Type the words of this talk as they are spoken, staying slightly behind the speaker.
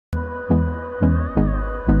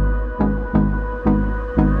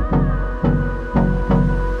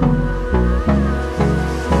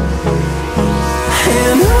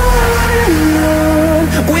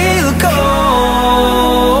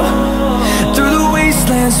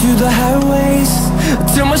wastelands, through the highways,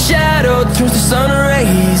 till my shadow turns to sun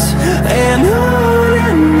rays. And on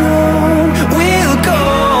we'll go,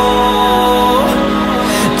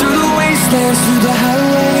 through the wastelands, through the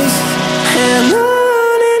highways, and on.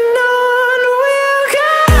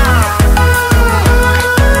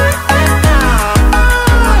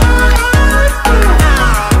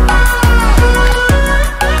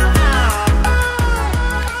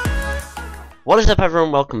 What is up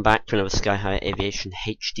everyone, welcome back to another Sky High Aviation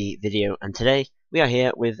HD video, and today we are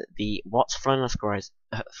here with the What's Flying Our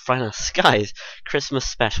Skies Christmas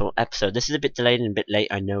special episode. This is a bit delayed and a bit late,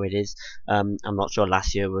 I know it is. I'm not sure,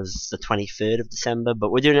 last year was the 23rd of December, but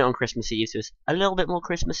we're doing it on Christmas Eve, so it's a little bit more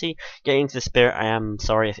Christmassy. Getting into the spirit, I am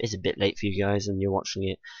sorry if it's a bit late for you guys and you're watching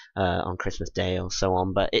it on Christmas Day or so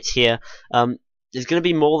on, but it's here. There's going to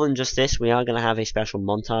be more than just this. We are going to have a special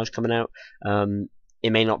montage coming out.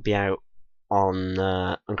 It may not be out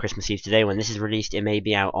on Christmas Eve today when this is released. It may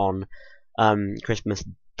be out on Christmas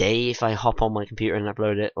Day if I hop on my computer and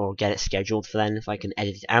upload it, or get it scheduled for then if I can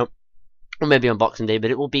edit it out, or maybe on Boxing Day,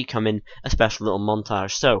 but it will be coming a special little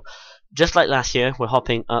montage. So just like last year, we're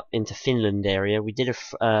hopping up into Finland area. We did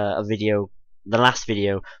a video, the last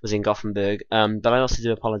video was in Gothenburg, but I also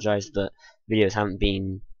do apologise that videos haven't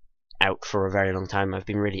been out for a very long time. I've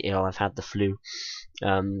been really ill, I've had the flu.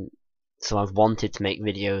 So I've wanted to make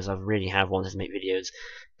videos, I really have wanted to make videos,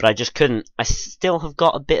 but I just couldn't. I still have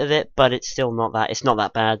got a bit of it, but it's not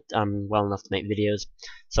that bad. I'm well enough to make videos.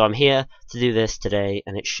 So I'm here to do this today,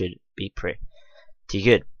 and it should be pretty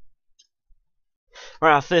good.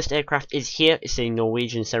 Right, our first aircraft is here. It's a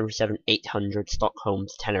Norwegian 737-800 Stockholm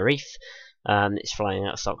to Tenerife. It's flying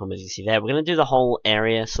out of Stockholm, as you see there. We're going to do the whole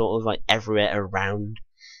area, sort of like everywhere around.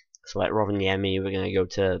 So like Rovaniemi, we're going to go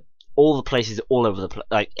to all the places all over the place,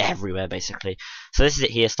 like everywhere basically. So this is it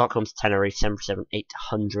here, Stockholm to Tenerife,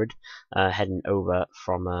 737-800, heading over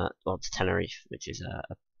from to Tenerife, which is a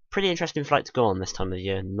pretty interesting flight to go on this time of the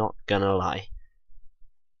year, not gonna lie.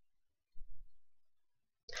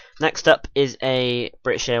 Next up is a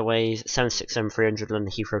British Airways 767-300 London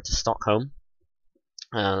Heathrow to Stockholm.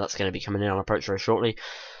 That's going to be coming in on approach very shortly.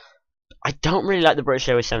 I don't really like the British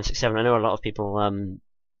Airways 767. I know a lot of people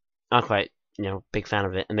are quite big fan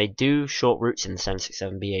of it, and they do short routes in the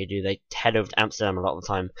 767 BA. They head over to Amsterdam a lot of the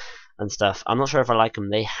time and stuff. I'm not sure if I like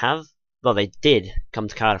them. They did come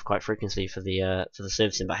to Cardiff quite frequently for the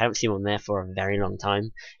servicing, but I haven't seen one there for a very long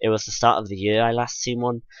time. It was the start of the year I last seen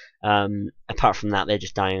one. Apart from that, they're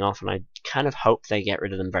just dying off, and I kind of hope they get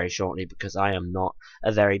rid of them very shortly, because I am not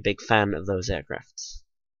a very big fan of those aircrafts.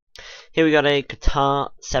 Here we got a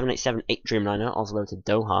Qatar 787-8 Dreamliner, Oslo to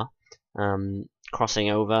Doha. Crossing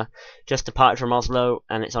over, just departed from Oslo,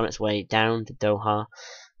 and it's on its way down to Doha.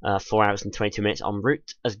 4 hours and 22 minutes en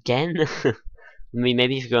route again. I mean,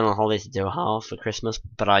 maybe if you're going on holiday to Doha for Christmas,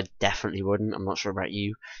 but I definitely wouldn't. I'm not sure about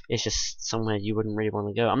you. It's just somewhere you wouldn't really want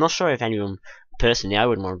to go. I'm not sure if anyone, personally, I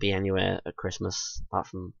wouldn't want to be anywhere at Christmas apart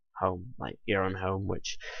from home, like your own home,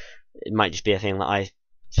 which it might just be a thing that I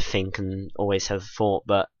think and always have thought,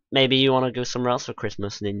 but maybe you want to go somewhere else for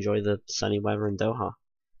Christmas and enjoy the sunny weather in Doha.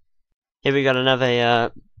 Here we got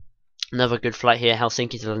another good flight here,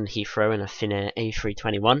 Helsinki to London Heathrow in a Finnair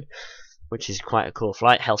A321, which is quite a cool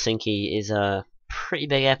flight. Helsinki is a pretty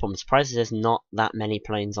big airport. I'm surprised there's not that many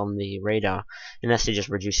planes on the radar, unless they're just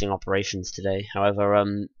reducing operations today. However,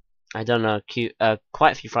 I done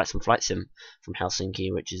quite a few flights on Flight Sim from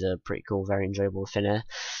Helsinki, which is a pretty cool, very enjoyable Finnair.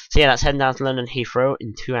 So yeah, that's heading down to London Heathrow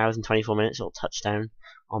in 2 hours and 24 minutes. It'll touch down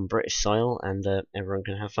on British soil, and everyone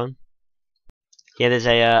can have fun. Here there's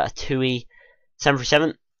a TUI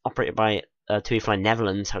 737 operated by TUI Fly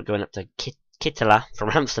Netherlands, going up to Kittela from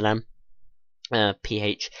Amsterdam,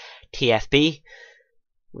 PHTFB,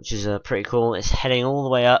 which is pretty cool. It's heading all the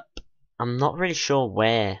way up. I'm not really sure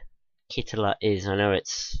where Kittela is. I know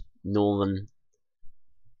it's northern.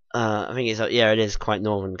 I think it's yeah, it is quite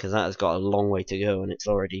northern, because that has got a long way to go, and it's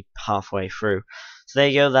already halfway through. So there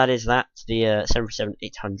you go. That is the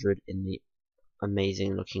 737-800 in the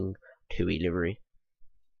amazing looking TUI livery.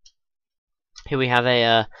 Here we have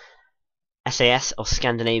a SAS or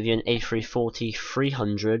Scandinavian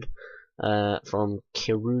A340-300 from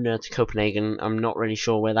Kiruna to Copenhagen. I'm not really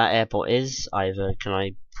sure where that airport is either. Can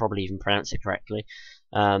I probably even pronounce it correctly?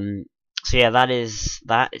 So yeah, that is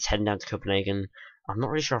that. It's heading down to Copenhagen. I'm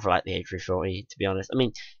not really sure if I like the A340, to be honest. I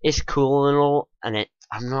mean, it's cool and all, and I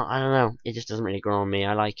don't know. It just doesn't really grow on me.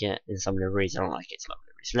 I like it in some liveries. I don't like it in some liveries.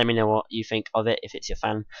 So let me know what you think of it, if it's your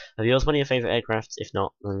fan of yours, one of your favourite aircrafts. If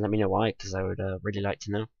not, then let me know why, because I would really like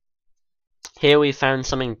to know. Here we found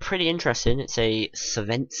something pretty interesting. It's a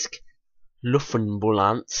Svensk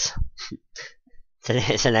Luftambulance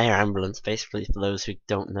It's an air ambulance, basically, for those who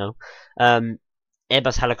don't know.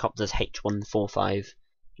 Airbus helicopters H145. It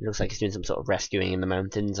looks like it's doing some sort of rescuing in the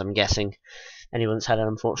mountains, I'm guessing. Anyone's had an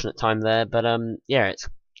unfortunate time there, but yeah, it's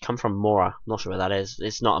come from Mora. I'm not sure where that is.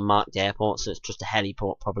 It's not a marked airport, so it's just a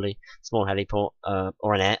heliport, probably. Small heliport,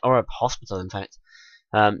 or an air, or a hospital, in fact.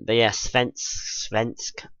 But yeah,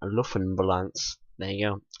 Svensk Luftambulance. There you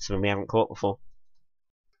go. Something we haven't caught before.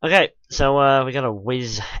 Okay, so we got a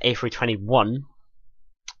Wizz A321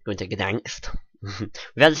 going to Gdansk. We've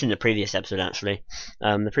had this in the previous episode, actually.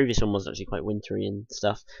 The previous one was actually quite wintry and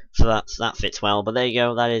stuff, so that fits well. But there you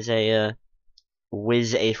go. That is a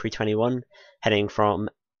Wizz A321 heading from.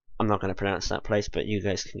 I'm not going to pronounce that place, but you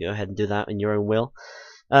guys can go ahead and do that in your own will.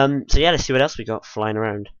 So yeah, let's see what else we got flying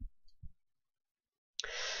around.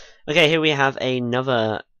 Okay, here we have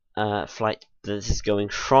another flight. This is going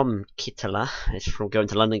from Kittala. It's from going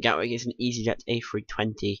to London Gatwick. It's an EasyJet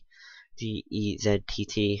A320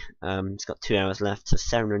 GEZTT. It's got 2 hours left, so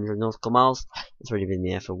 700 nautical miles. It's already been in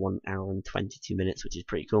the air for 1 hour and 22 minutes, which is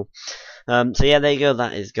pretty cool. So yeah, there you go.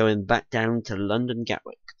 That is going back down to London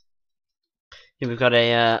Gatwick. Here we've got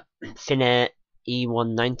a Finnair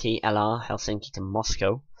E190 LR Helsinki to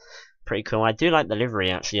Moscow. Pretty cool. I do like the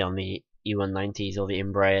livery actually on the E190s or the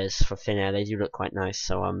Embraers for Finnair. They do look quite nice.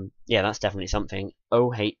 So yeah, that's definitely something.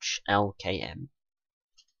 OHLKM.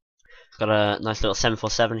 Got a nice little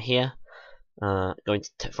 747 here, going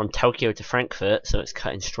from Tokyo to Frankfurt. So it's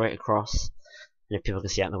cutting straight across. And if people can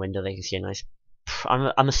see out the window, they can see a nice.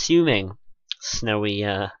 I'm assuming snowy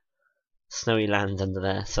land under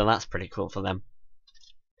there. So that's pretty cool for them.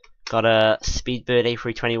 Got a Speedbird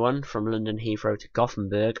A321 from London Heathrow to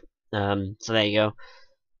Gothenburg. So there you go.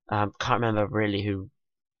 Can't remember really who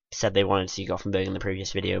said they wanted to see Gothenburg in the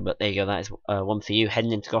previous video, but there you go. That is one for you,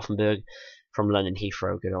 heading into Gothenburg from London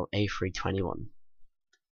Heathrow. Good old A321.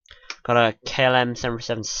 Got a KLM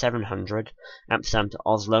 747-700 Amsterdam to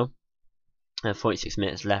Oslo. 46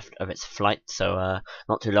 minutes left of its flight, so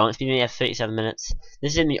not too long. It's been here 37 minutes.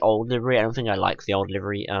 This is in the old livery. I don't think I like the old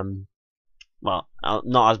livery. Well,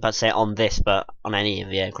 not I was about to say on this, but on any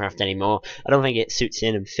of the aircraft anymore. I don't think it suits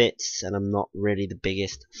in and fits, and I'm not really the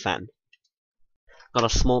biggest fan. Got a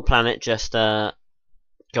small planet just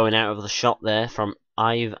going out of the shop there from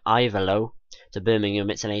Ivalo to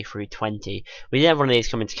Birmingham. It's an A320. We did have one of these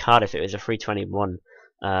coming to Cardiff. It was a 321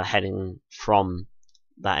 heading from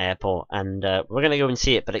that airport, and we're going to go and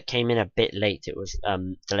see it, but it came in a bit late. It was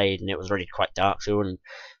delayed, and it was already quite dark, so we wouldn't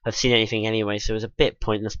have seen anything anyway, so it was a bit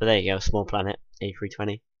pointless. But there you go, small planet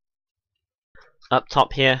A320. Up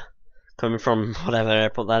top here, coming from whatever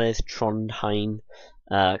airport that is, Trondheim,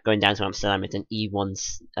 going down to Amsterdam. It's an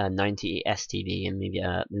E190 STD, and maybe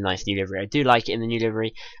a nice new livery. I do like it in the new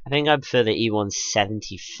livery. I think I prefer the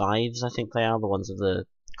E175s. I think they are the ones with the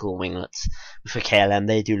cool winglets. For KLM,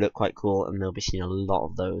 they do look quite cool, and they'll be seeing a lot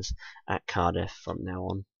of those at Cardiff from now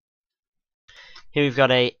on. Here we've got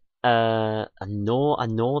a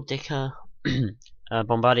Nordica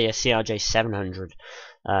Bombardier CRJ 700.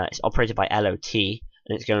 It's operated by LOT, and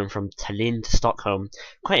it's going from Tallinn to Stockholm.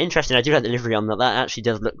 Quite interesting. I do like the livery on that. That actually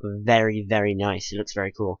does look very, very nice. It looks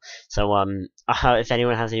very cool. So if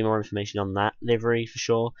anyone has any more information on that livery, for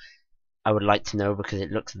sure, I would like to know, because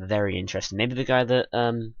it looks very interesting. Maybe the guy that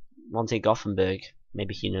wanted Gothenburg,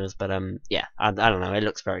 maybe he knows, but yeah, I don't know. It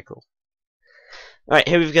looks very cool. Alright,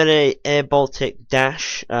 here we've got a Air Baltic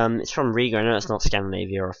Dash. It's from Riga. I know it's not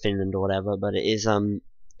Scandinavia or Finland or whatever, but it is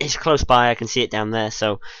it's close by. I can see it down there,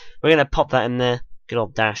 so we're gonna pop that in there. Good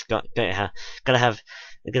old Dash. Gotta have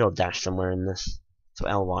a good old Dash somewhere in this. So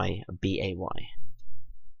LY, a BAY.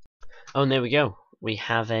 Oh, and there we go. We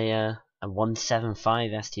have a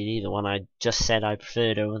 175 STD, the one I just said I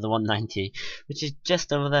preferred over the 190, which is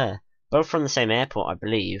just over there. Both from the same airport, I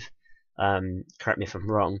believe. Correct me if I'm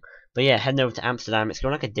wrong. But yeah, heading over to Amsterdam. It's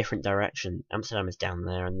going like a different direction. Amsterdam is down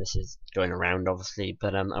there, and this is going around, obviously.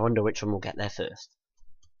 But I wonder which one will get there first.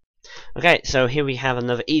 Okay, so here we have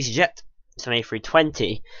another EasyJet. It's an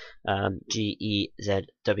A320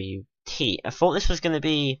 GEZWT. I thought this was going to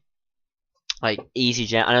be like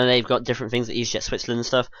EasyJet. I know they've got different things like EasyJet Switzerland and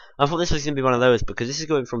stuff. I thought this was going to be one of those, because this is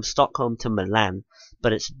going from Stockholm to Milan,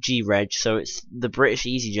 but it's G-Reg, so it's the British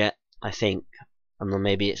EasyJet, I think. I don't know,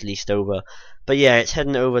 maybe it's leased over. But yeah, it's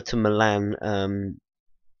heading over to Milan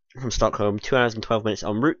from Stockholm. 2 hours and 12 minutes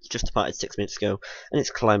en route, just departed 6 minutes ago, and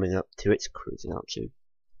it's climbing up to its cruising altitude.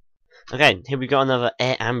 Okay, here we got another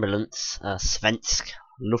air ambulance, Svensk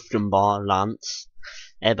Luftambulance.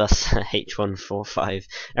 Airbus H145.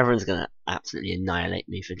 Everyone's gonna absolutely annihilate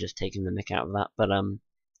me for just taking the mick out of that, but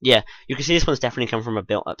yeah, you can see this one's definitely come from a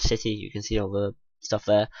built-up city. You can see all the stuff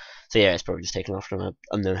there. So yeah, it's probably just taken off from an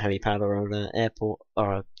unknown heavy pad or an airport,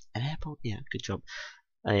 or an airport. Yeah, good job.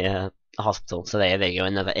 A hospital. So there you go,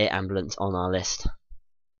 another air ambulance on our list.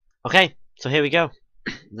 Okay, so here we go.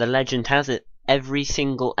 The legend has it, every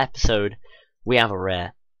single episode we have a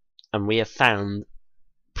rare, and we have found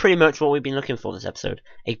pretty much what we've been looking for this episode,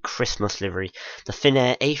 a Christmas livery. The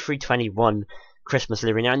Finnair A321 Christmas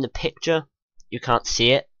livery. Now in the picture, you can't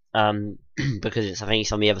see it, because I think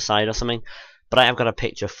it's on the other side or something, but I have got a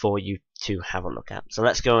picture for you to have a look at. So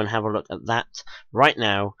let's go and have a look at that right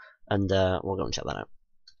now, and we'll go and check that out.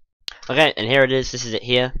 Okay, and here it is. This is it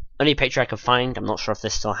here. Only picture I could find. I'm not sure if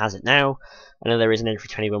this still has it now. I know there is an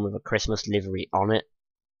A321 with a Christmas livery on it,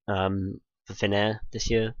 for Finnair this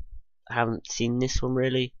year. I haven't seen this one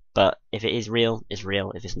really, but if it is real, it's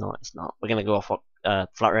real. If it's not, it's not. We're gonna go off what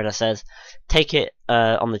Flight Radar says. Take it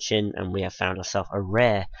on the chin, and we have found ourselves a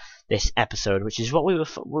rare this episode, which is what we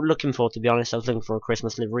were looking for. To be honest, I was looking for a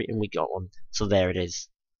Christmas livery, and we got one. So there it is.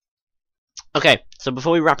 Okay, so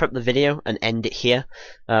before we wrap up the video and end it here,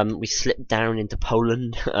 we slipped down into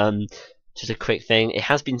Poland. Just a quick thing. It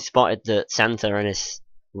has been spotted that Santa and his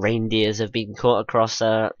reindeers have been caught across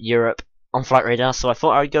Europe on Flight Radar, so I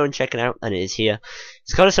thought I would go and check it out, and it is here.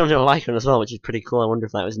 It's got something to like on as well, which is pretty cool. I wonder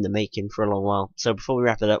if that was in the making for a long while. So before we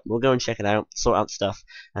wrap it up, we'll go and check it out, sort out stuff,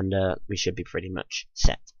 and we should be pretty much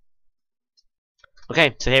set.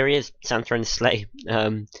 Okay, so here he is, Santa and his sleigh.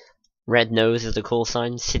 Red nose is the call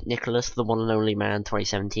sign. St. Nicholas, the one and only man,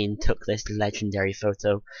 2017, took this legendary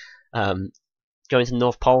photo. Going to the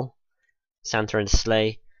North Pole, Santa and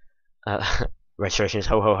sleigh. Registration is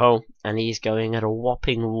ho ho ho, and he's going at a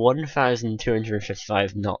whopping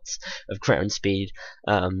 1,255 knots of ground speed.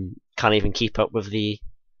 Can't even keep up with the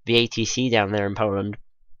ATC down there in Poland.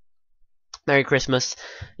 Merry Christmas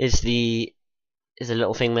is a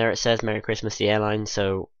little thing there. It says Merry Christmas, the airline.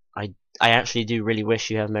 So I actually do really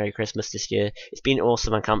wish you have Merry Christmas this year. It's been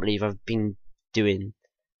awesome. I can't believe I've been doing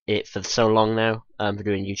it for so long now. For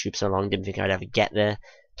doing YouTube so long, didn't think I'd ever get there.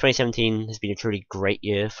 2017 has been a truly great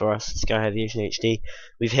year for us, Sky Aviation HD.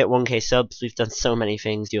 We've hit 1k subs, we've done so many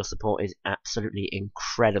things. Your support is absolutely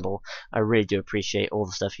incredible. I really do appreciate all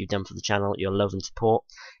the stuff you've done for the channel, your love and support.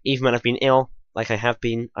 Even when I've been ill, like I have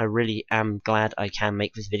been, I really am glad I can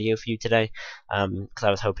make this video for you today, because I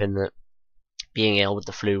was hoping that being ill with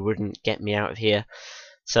the flu wouldn't get me out of here.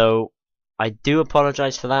 So I do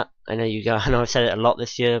apologise for that. I know I've said it a lot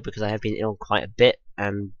this year because I have been ill quite a bit,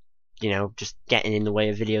 and you know, just getting in the way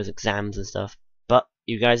of videos, exams and stuff. But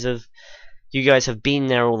you guys have been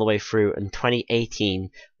there all the way through, and 2018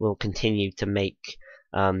 will continue to make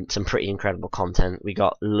some pretty incredible content. We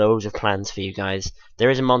got loads of plans for you guys. There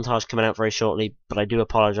is a montage coming out very shortly, but I do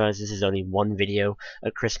apologise, this is only one video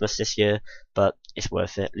at Christmas this year, but it's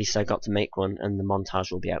worth it. At least I got to make one, and the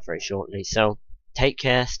montage will be out very shortly. So take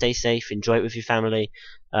care, stay safe, enjoy it with your family.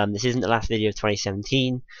 This isn't the last video of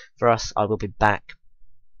 2017 for us. I will be back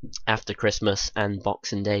after Christmas and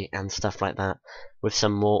Boxing Day and stuff like that with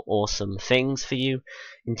some more awesome things for you.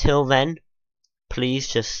 Until then, please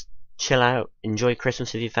just chill out, enjoy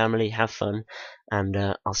Christmas with your family, have fun, and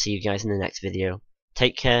I'll see you guys in the next video.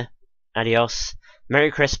 Take care, adios, Merry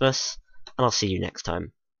Christmas, and I'll see you next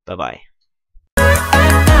time. Bye bye.